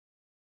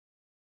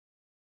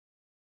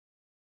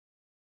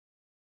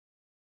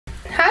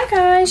Hi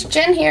guys,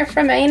 Jen here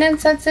from Ain and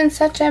Such and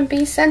Such and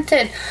Be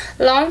Scented.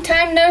 Long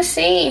time no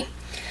see.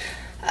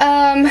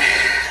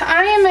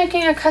 I am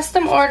making a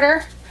custom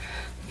order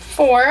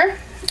for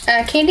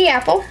candy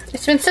apple.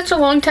 It's been such a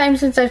long time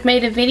since I've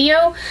made a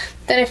video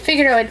that I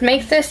figured I would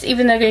make this,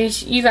 even though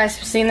you guys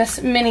have seen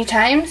this many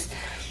times.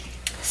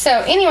 So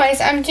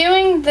anyways, I'm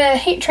doing the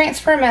heat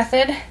transfer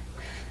method.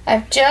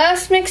 I've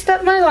just mixed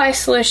up my lye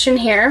solution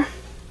here.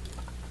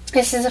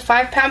 This is a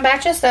 5-pound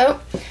batch of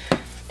soap.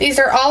 These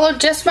are all of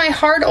just my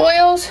hard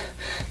oils.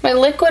 My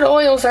liquid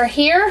oils are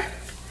here.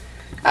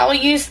 I will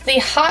use the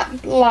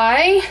hot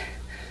lye.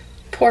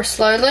 Pour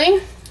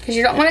slowly, because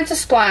you don't want it to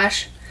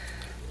splash.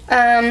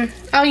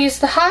 I'll use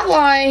the hot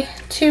lye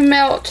to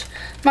melt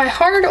my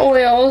hard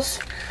oils,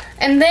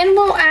 and then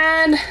we'll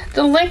add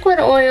the liquid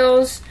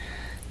oils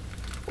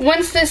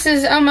once this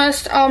is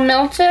almost all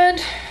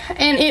melted,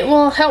 and it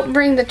will help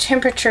bring the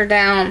temperature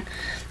down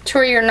to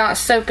where you're not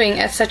soaping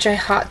at such a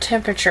hot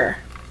temperature.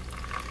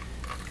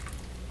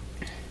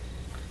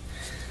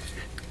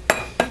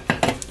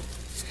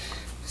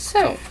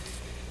 So,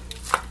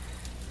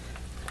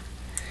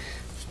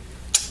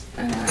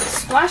 I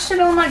splashed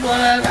it on my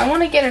glove. I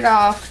want to get it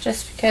off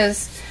just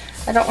because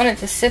I don't want it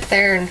to sit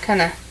there and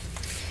kind of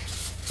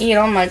eat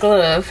on my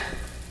glove.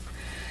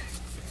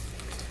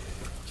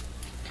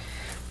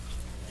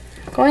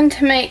 I'm going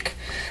to make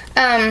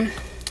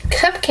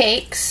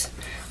cupcakes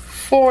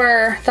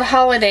for the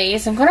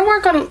holidays. I'm going to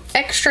work on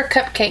extra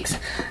cupcakes.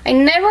 I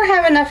never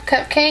have enough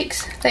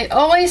cupcakes. They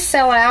always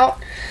sell out.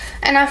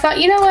 And I thought,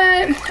 you know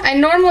what? I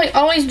normally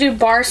always do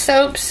bar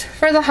soaps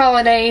for the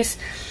holidays.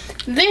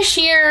 This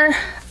year,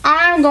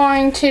 I'm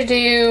going to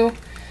do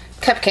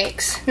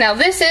cupcakes. Now,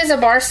 this is a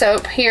bar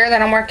soap here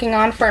that I'm working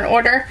on for an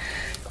order.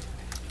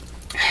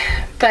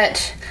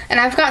 And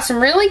I've got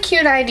some really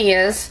cute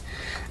ideas.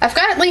 I've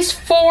got at least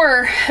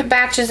 4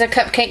 batches of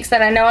cupcakes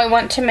that I know I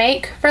want to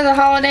make for the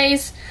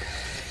holidays.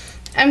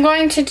 I'm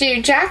going to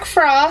do Jack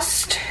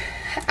Frost,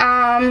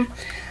 and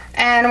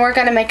we're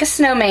going to make a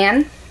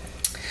snowman.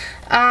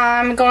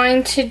 I'm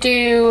going to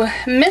do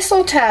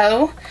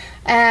mistletoe,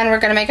 and we're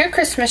going to make a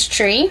Christmas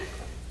tree.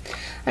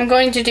 I'm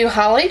going to do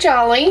Holly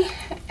Jolly,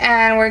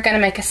 and we're going to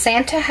make a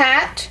Santa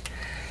hat.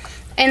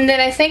 And then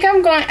I think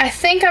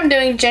I'm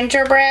doing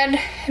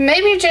gingerbread.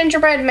 Maybe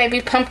gingerbread, maybe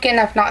pumpkin,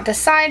 I've not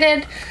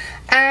decided.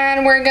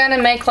 And we're going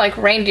to make like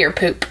reindeer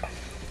poop.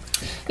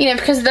 You know,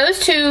 because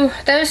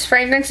those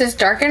fragrances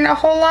darken a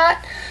whole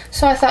lot.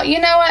 So I thought, you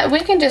know what,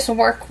 we can just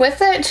work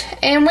with it,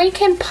 and we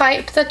can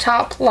pipe the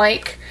top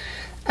like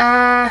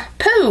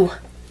poo.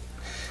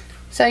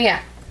 So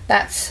yeah,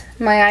 that's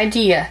my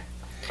idea.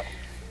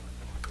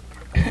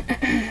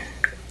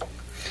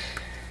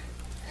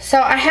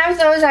 So I have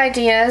those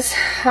ideas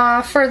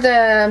for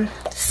the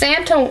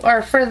Santa,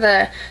 or for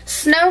the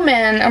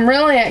snowman. I'm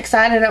really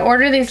excited. I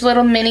ordered these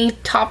little mini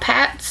top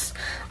hats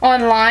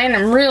online.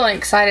 I'm really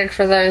excited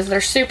for those.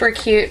 They're super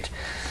cute.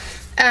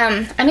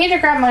 I need to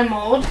grab my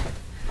mold.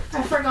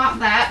 I forgot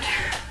that.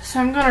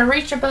 So I'm going to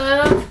reach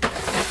above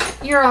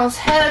your all's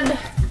head,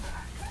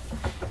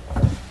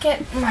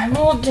 get my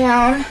mold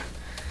down.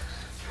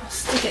 I'll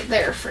stick it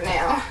there for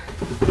now.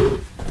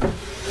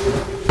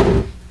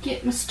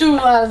 Get my stool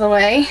out of the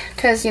way,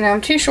 because, you know,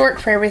 I'm too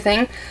short for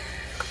everything.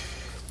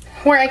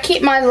 Where I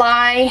keep my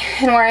lye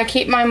and where I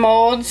keep my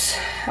molds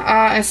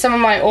and some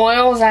of my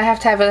oils, I have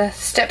to have a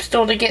step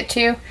stool to get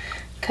to,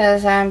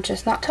 because I'm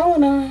just not tall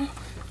enough.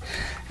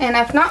 And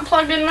I've not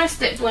plugged in my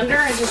stick blender.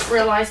 I just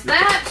realized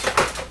that.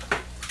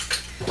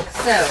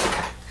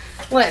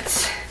 So,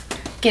 let's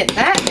get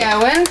that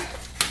going.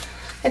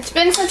 It's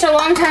been such a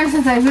long time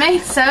since I've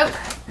made soap.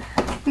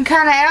 I'm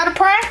kind of out of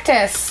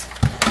practice.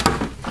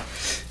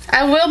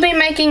 I will be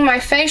making my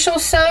facial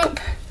soap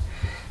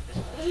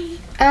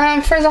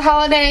for the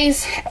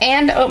holidays,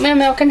 and oatmeal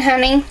milk and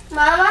honey.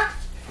 Mama?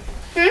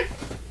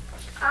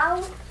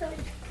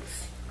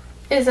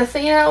 Is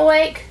Athena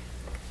awake?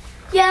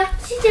 Yeah,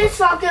 she just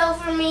walked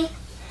over me.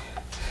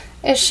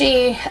 Is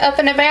she up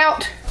and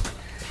about?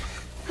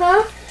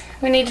 Huh?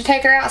 We need to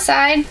take her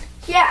outside?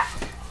 Yeah.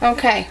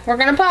 Okay, we're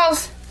gonna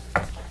pause.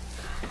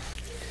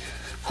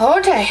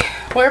 Okay,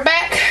 we're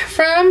back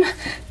from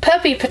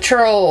puppy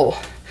patrol.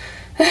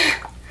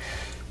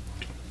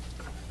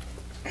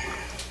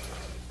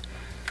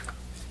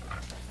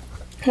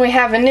 We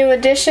have a new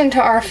addition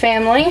to our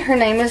family. Her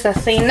name is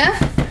Athena.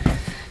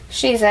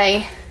 She's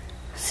a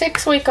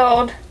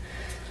 6-week-old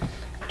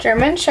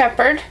German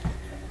Shepherd.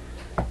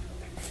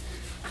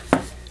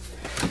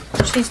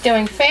 She's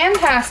doing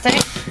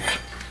fantastic.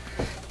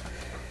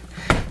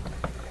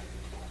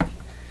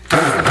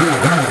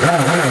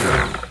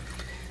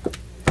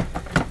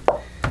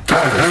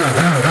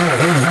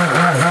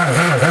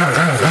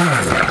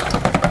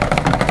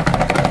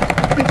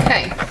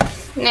 Okay,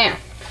 now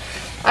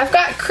I've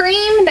got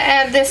cream to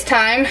add this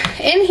time.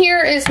 In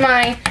here is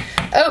my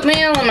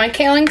oatmeal and my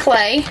Kaolin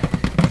Clay.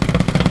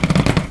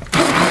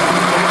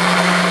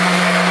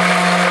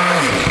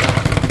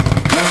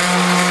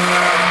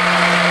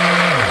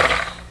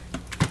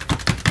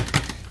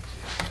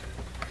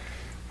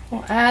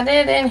 We'll add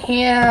it in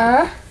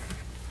here.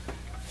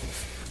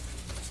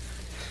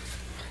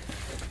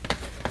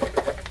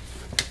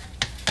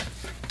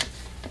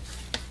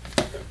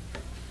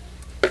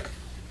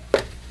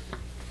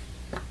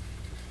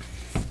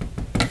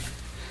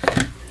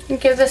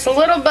 Give this a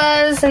little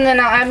buzz, and then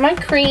I'll add my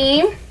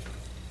cream.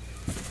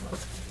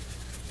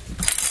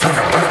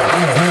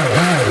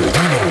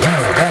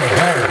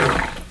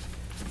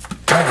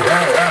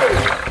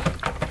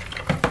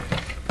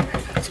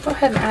 Let's go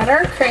ahead and add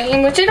our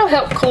cream, which it'll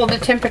help cool the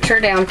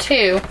temperature down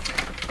too.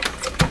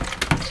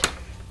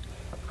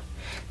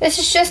 This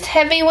is just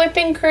heavy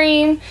whipping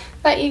cream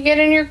that you get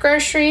in your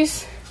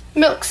groceries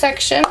milk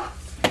section.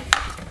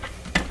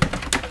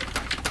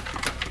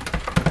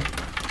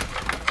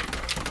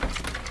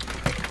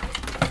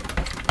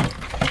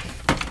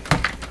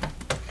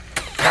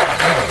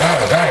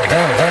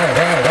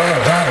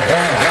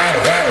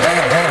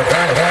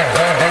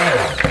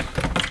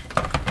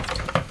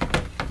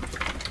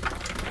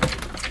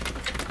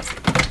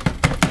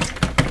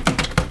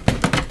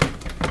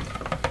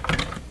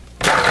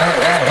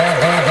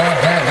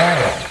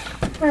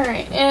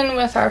 Alright, and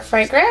with our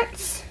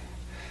fragrance,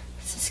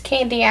 this is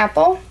candy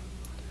apple.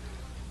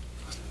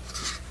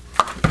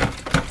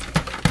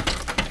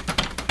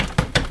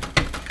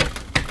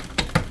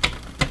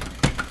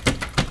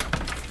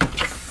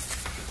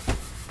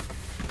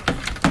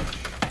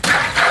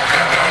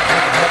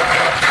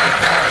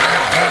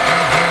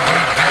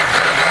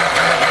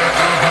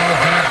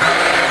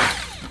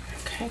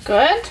 Okay,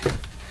 good.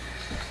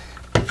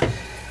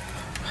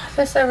 Put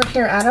this over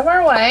here out of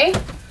our way.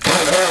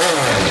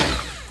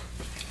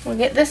 We'll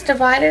get this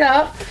divided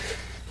up.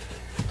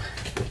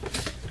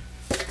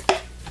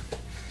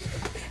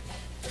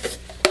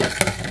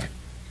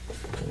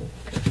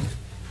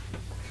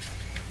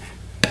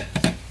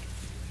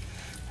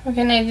 We're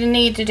going to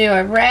need to do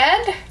a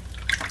red,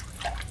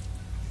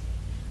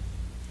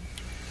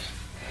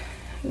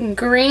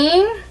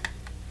 green,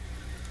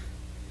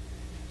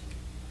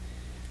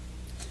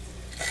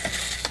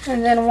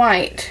 and then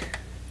white.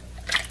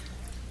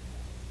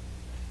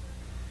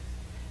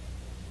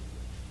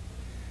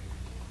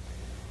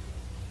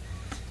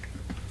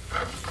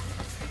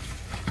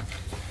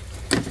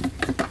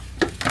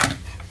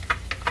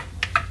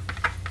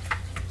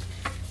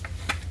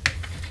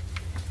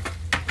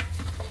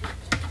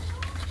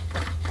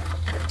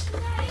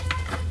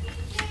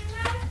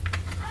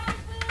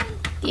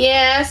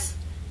 Yes.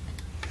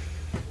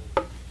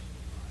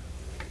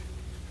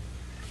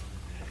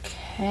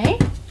 Okay.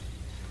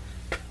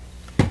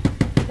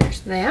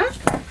 There's that.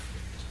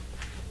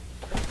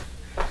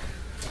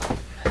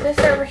 Put this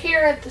over here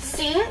at the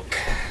sink.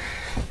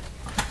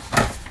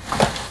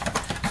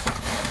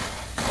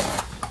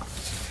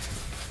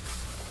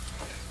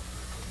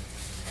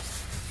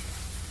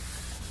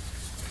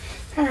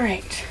 All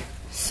right.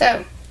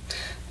 So,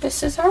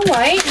 this is our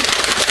white.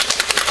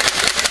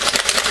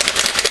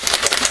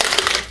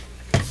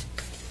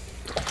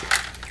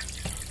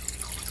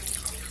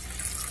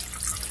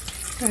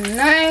 A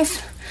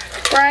nice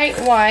bright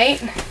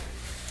white.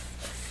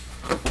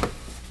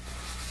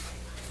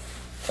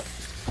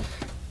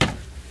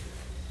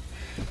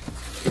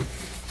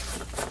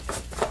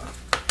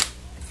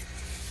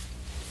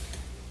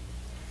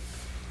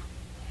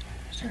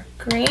 There's our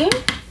green.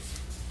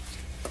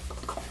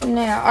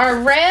 Now our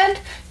red,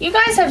 you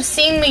guys have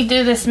seen me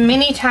do this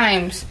many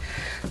times.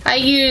 I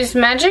use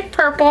Magic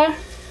Purple,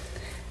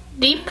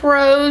 Deep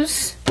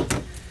Rose,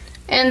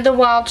 and the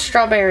Wild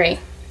Strawberry.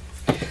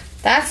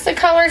 That's the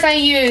colors I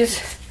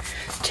use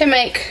to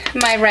make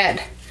my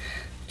red.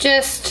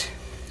 Just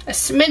a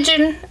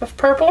smidgen of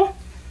purple.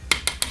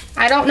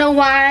 I don't know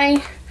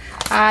why.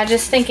 I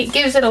just think it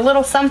gives it a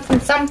little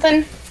something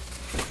something.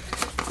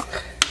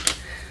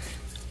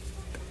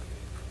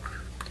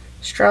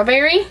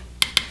 Strawberry.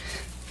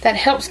 That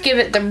helps give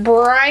it the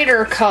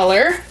brighter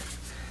color.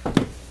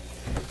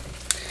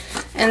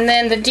 And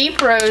then the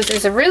Deep Rose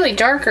is a really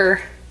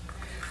darker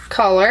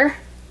color.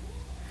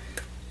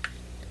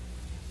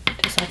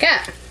 Like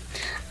that.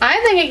 I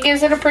think it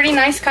gives it a pretty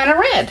nice kind of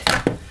red.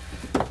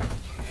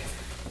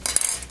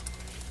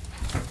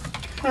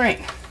 All right.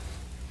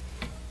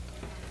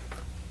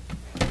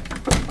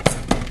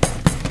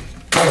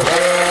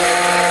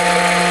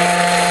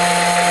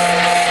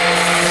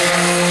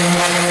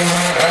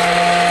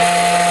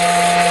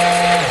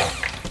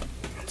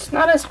 It's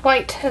not as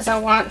white as I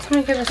want. Let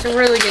me give this a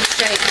really good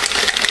shake.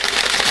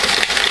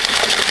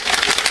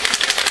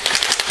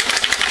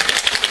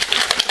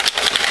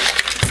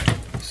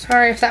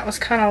 Sorry if that was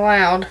kind of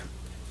loud.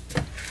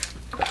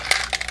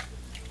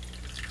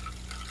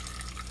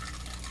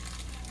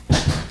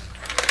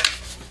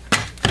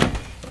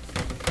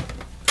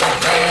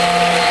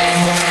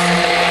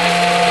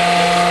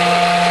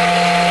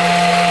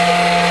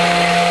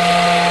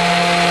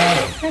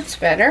 That's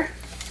better.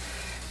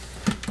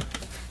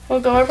 We'll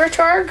go over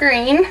to our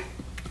green.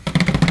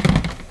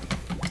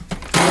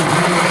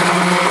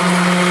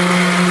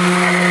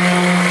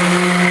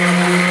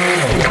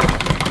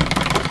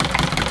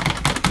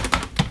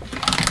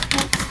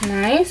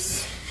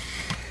 Nice.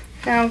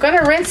 Now I'm going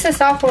to rinse this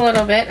off a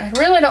little bit. I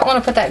really don't want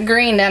to put that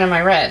green down in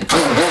my red.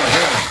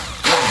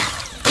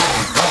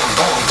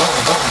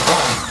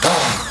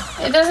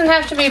 It doesn't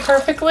have to be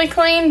perfectly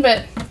clean,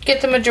 but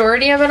get the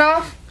majority of it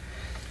off.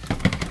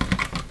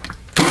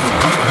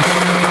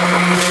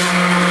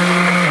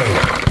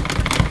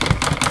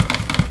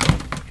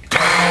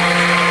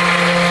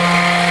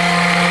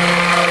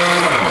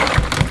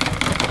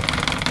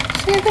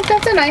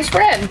 nice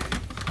red.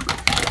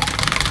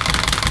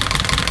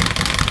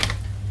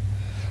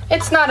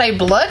 It's not a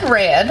blood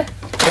red.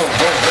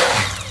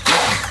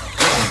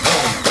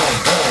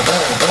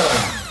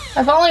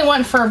 I've only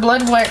went for a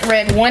blood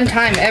red one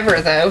time ever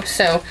though,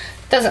 so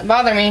it doesn't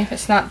bother me if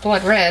it's not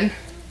blood red.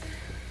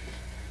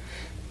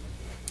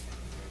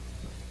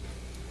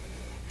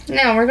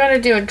 Now we're going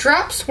to do a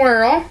drop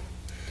swirl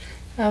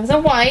of the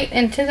white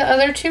into the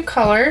other two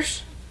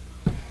colors.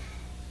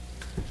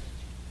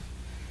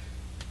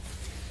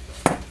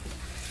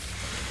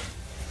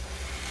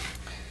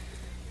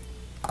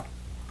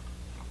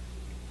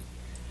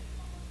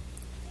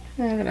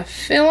 And I'm going to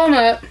fill them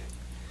up.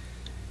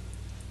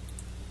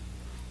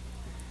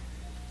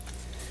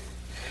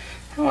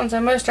 That one's the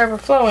most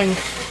overflowing.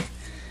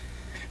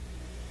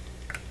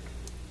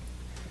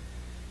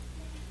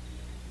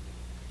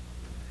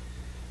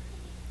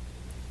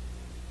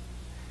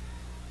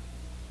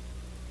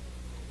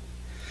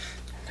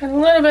 Got a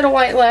little bit of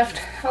white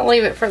left. I'll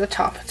leave it for the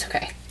top. It's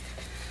okay.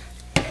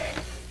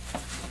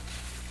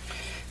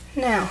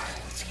 Now,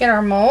 let's get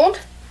our mold.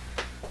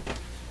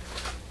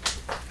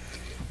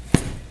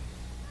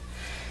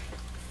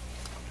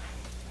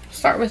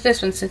 Start with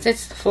this one since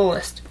it's the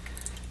fullest.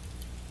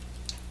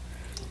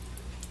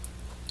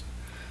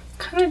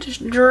 Kind of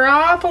just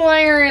drop a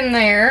layer in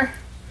there.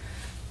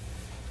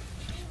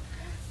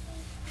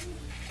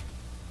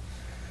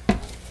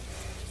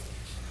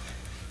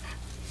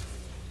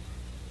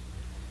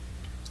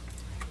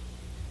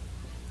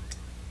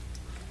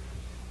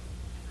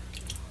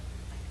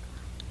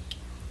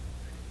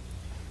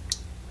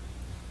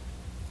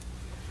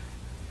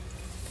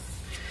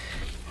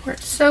 Where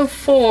it's so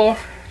full,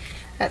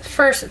 at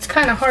first it's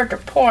kind of hard to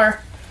pour.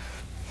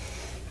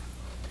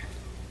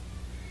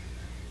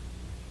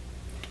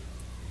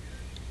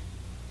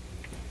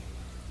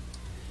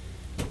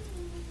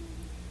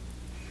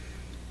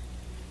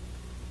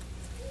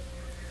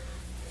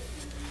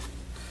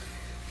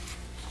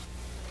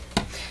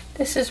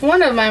 This is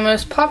one of my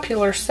most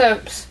popular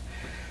soaps.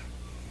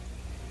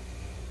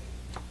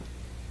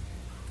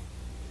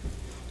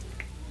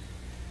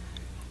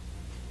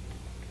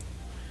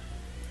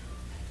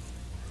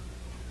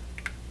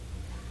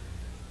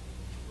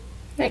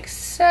 Makes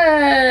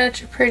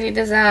such a pretty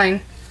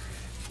design.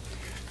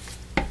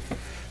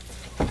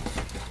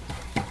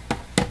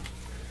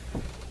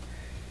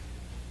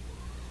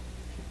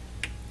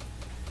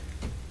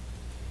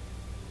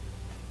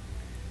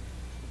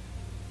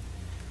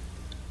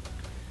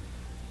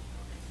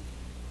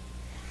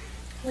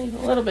 Leave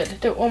a little bit to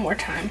do it one more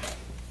time.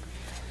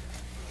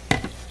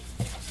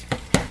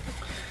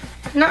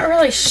 Not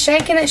really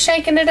shaking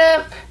it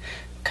up.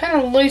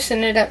 Kind of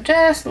loosen it up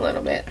just a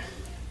little bit.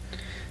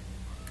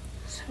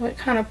 So it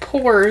kind of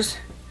pours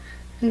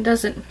and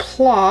doesn't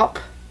plop.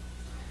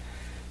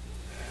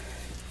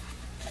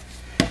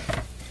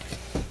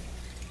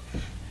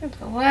 Put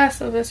the last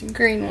of this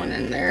green one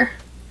in there.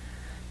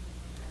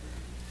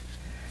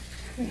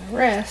 And the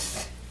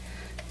rest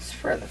is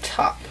for the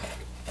top.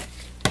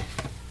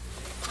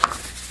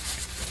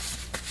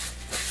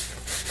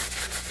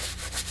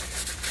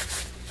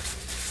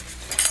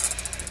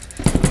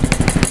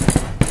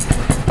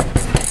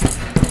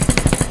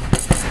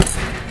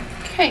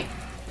 Okay.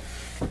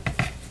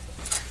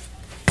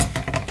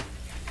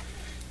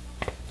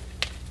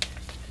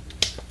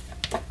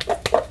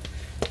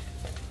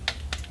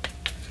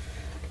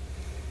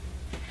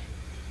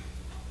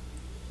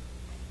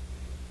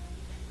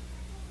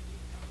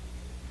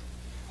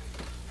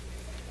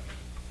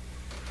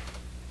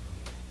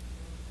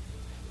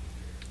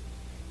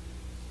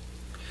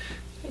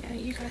 Yeah,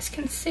 you guys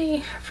can see.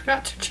 I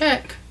forgot to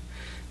check.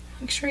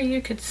 Make sure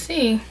you could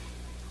see.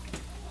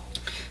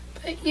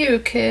 But you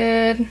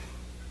could.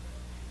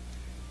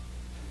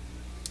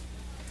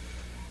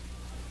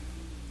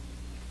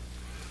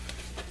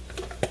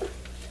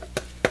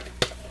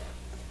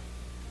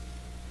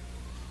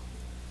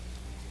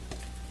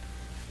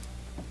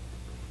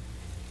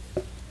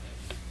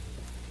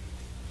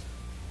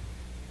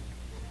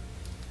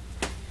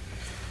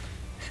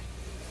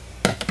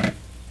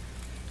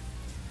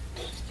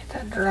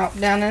 Drop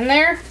down in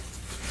there.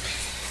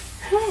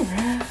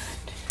 Alright.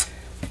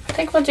 I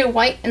think we'll do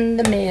white in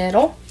the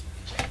middle.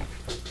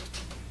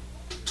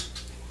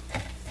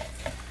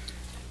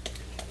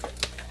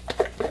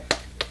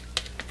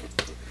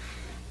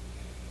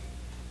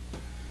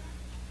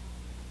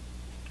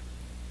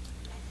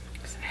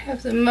 I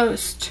have the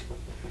most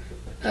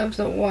of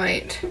the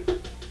white.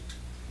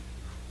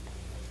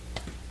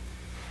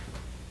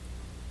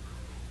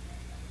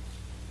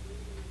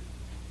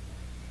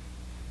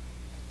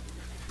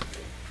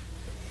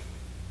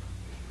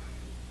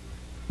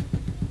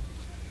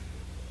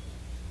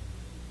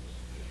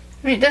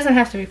 I mean, it doesn't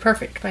have to be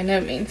perfect by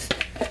no means.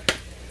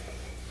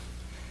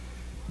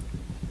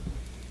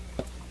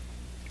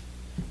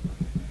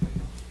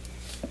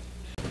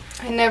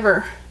 I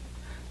never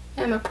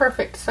am a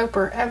perfect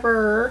soaper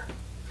ever.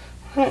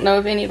 I don't know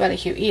of anybody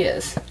who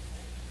is.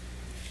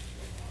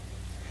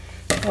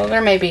 Well,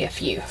 there may be a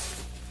few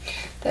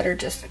that are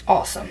just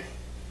awesome.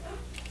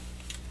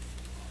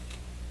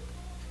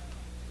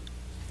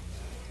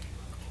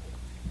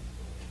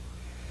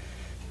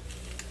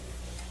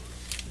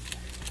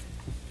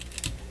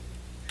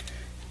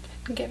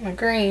 Get my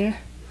green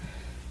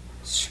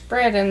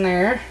spread in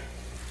there.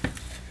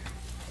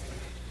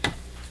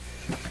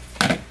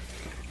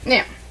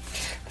 Now,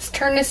 let's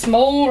turn this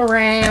mold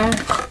around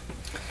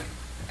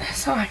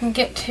so I can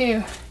get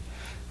to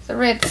the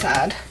red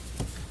side.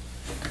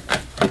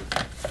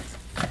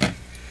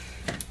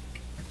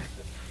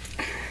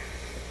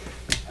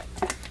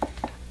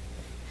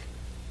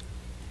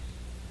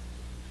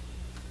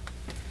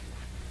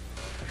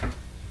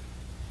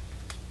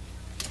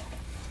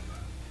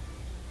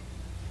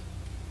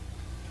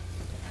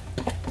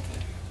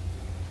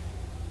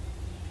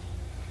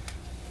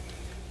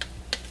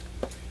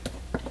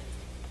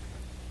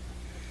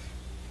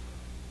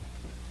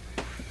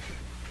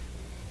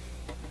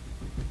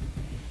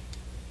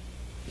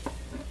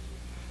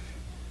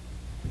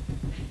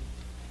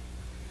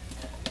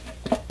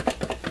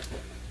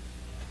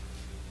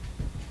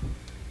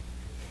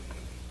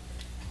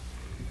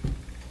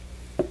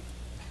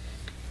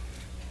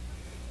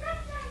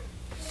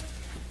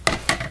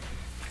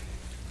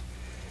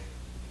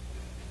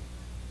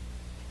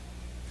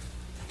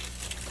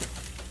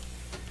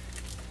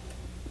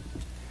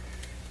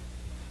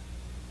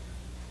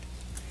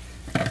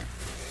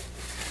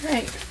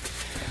 Right.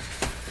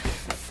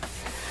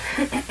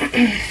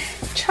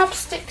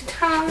 Chopstick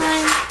time.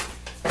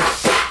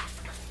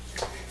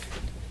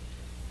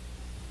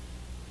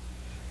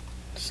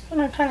 Just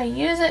gonna kind of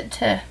use it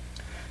to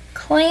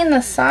clean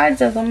the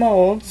sides of the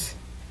molds.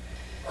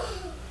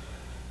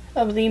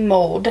 Of the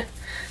mold.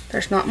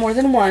 There's not more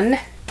than one.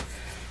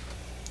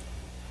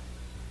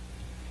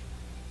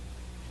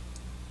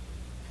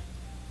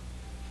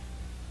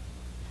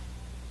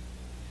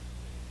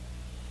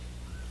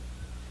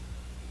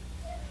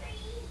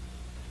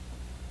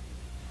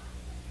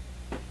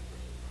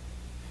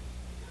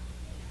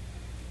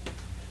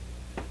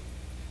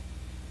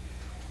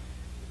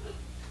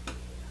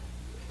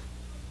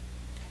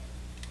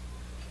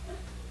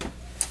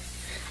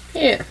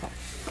 Beautiful.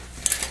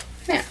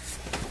 Now,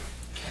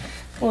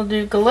 we'll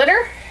do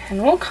glitter,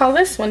 and we'll call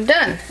this one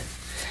done.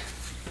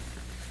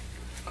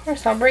 Of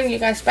course, I'll bring you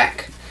guys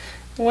back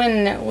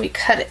when we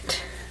cut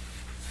it.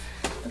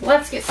 But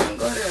let's get some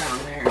glitter on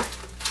there.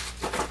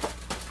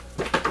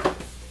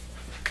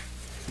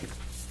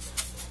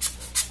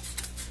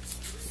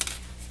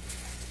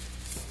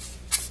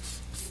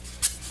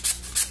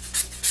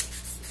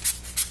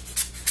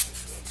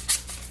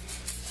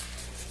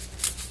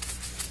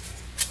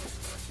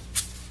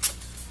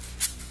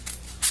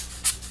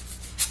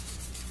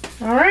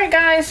 Alright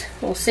guys,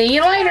 we'll see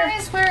you later.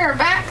 Guys, we're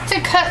back to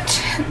cut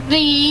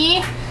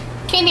the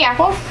candy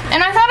apple,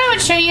 and I thought I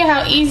would show you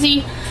how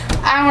easy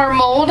our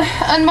mold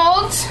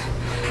unmolds.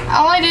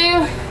 All I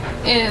do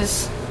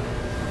is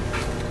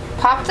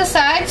pop the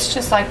sides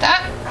just like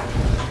that,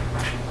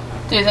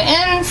 do the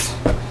ends,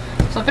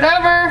 flip it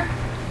over,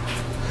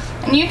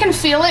 and you can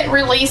feel it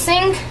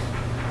releasing.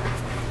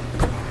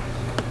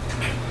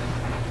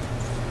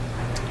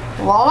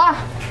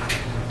 Voila,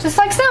 just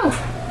like so.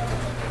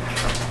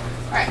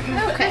 Alright,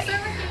 okay,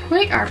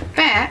 we are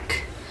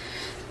back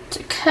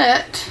to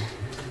cut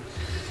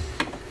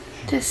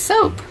this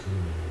soap.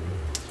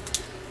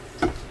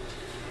 And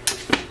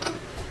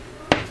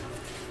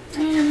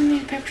I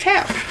need a paper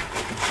towel.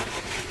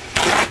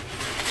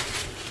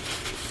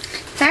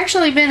 It's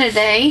actually been a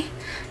day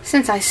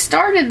since I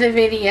started the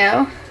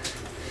video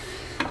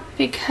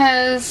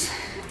because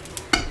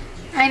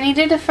I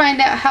needed to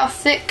find out how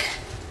thick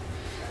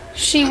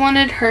she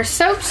wanted her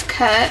soaps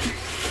cut.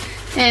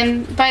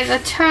 And by the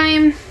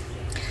time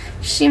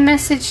she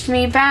messaged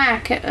me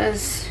back, it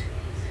was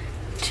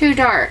too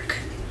dark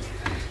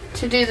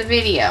to do the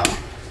video.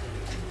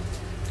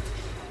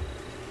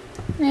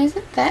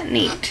 Isn't that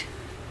neat?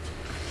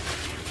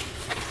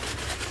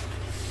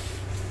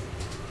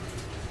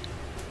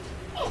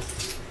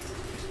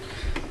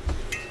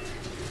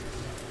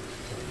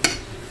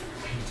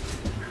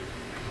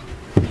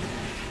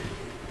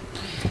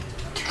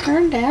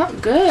 Turned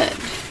out good.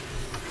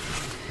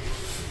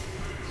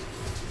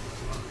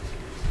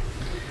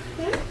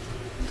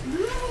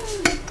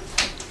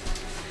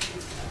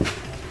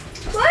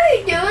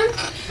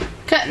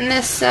 Cutting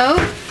this soap.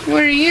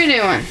 What are you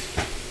doing?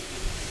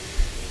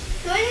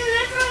 Going in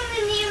the living room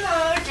and eat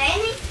more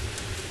candy.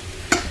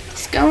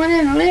 He's going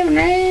in the living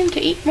room to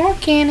eat more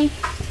candy,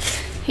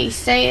 he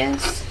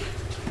says.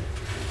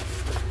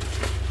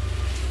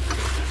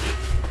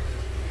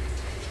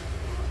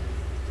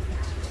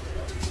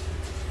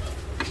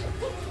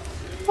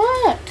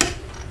 What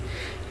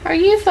are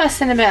you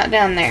fussing about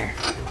down there?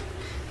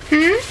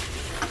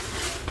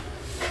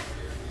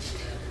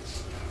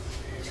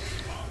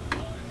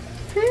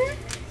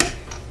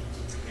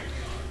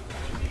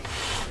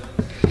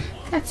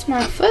 That's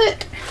my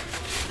foot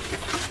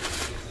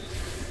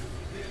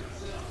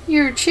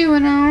you're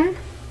chewing on.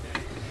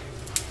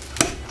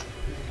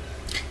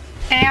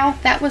 Ow,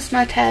 that was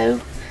my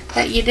toe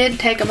that you did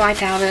take a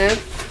bite out of.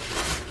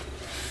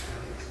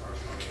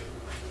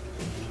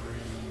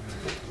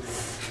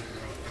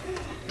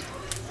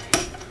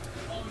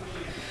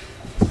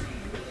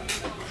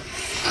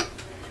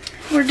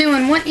 We're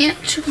doing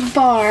 1-inch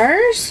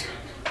bars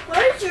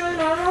What is your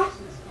Mama?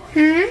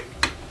 Hmm?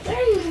 What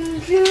are you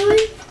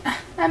doing?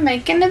 I'm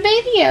making a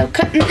video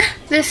cutting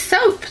this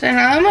soap and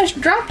I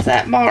almost dropped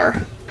that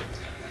bar.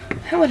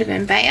 That would have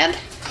been bad.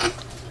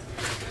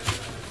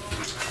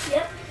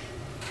 Yep.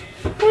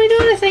 What are you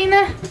doing,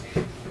 Athena?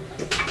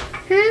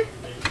 Hmm?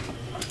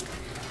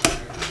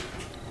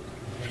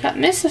 Got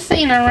Miss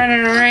Athena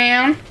running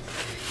around.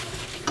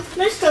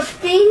 Miss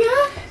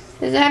Athena?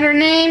 Is that her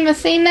name,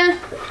 Athena?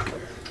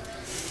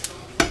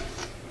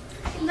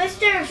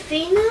 Mr.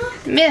 Athena?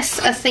 Miss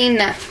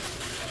Athena.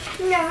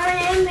 No,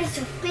 her name is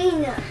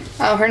Athena.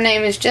 Oh, her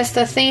name is just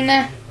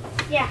Athena?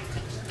 Yeah.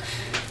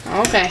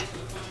 Okay.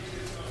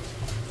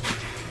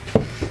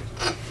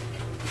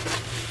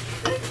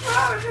 I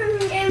thought her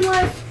name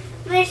was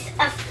Miss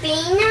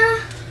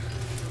Athena.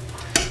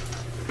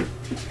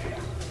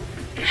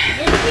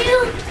 Did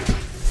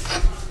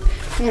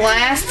you?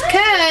 Last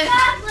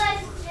cut.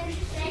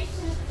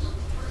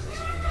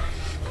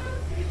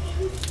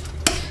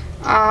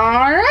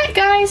 Alright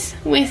guys,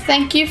 we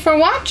thank you for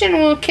watching.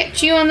 We'll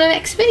catch you on the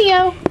next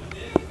video.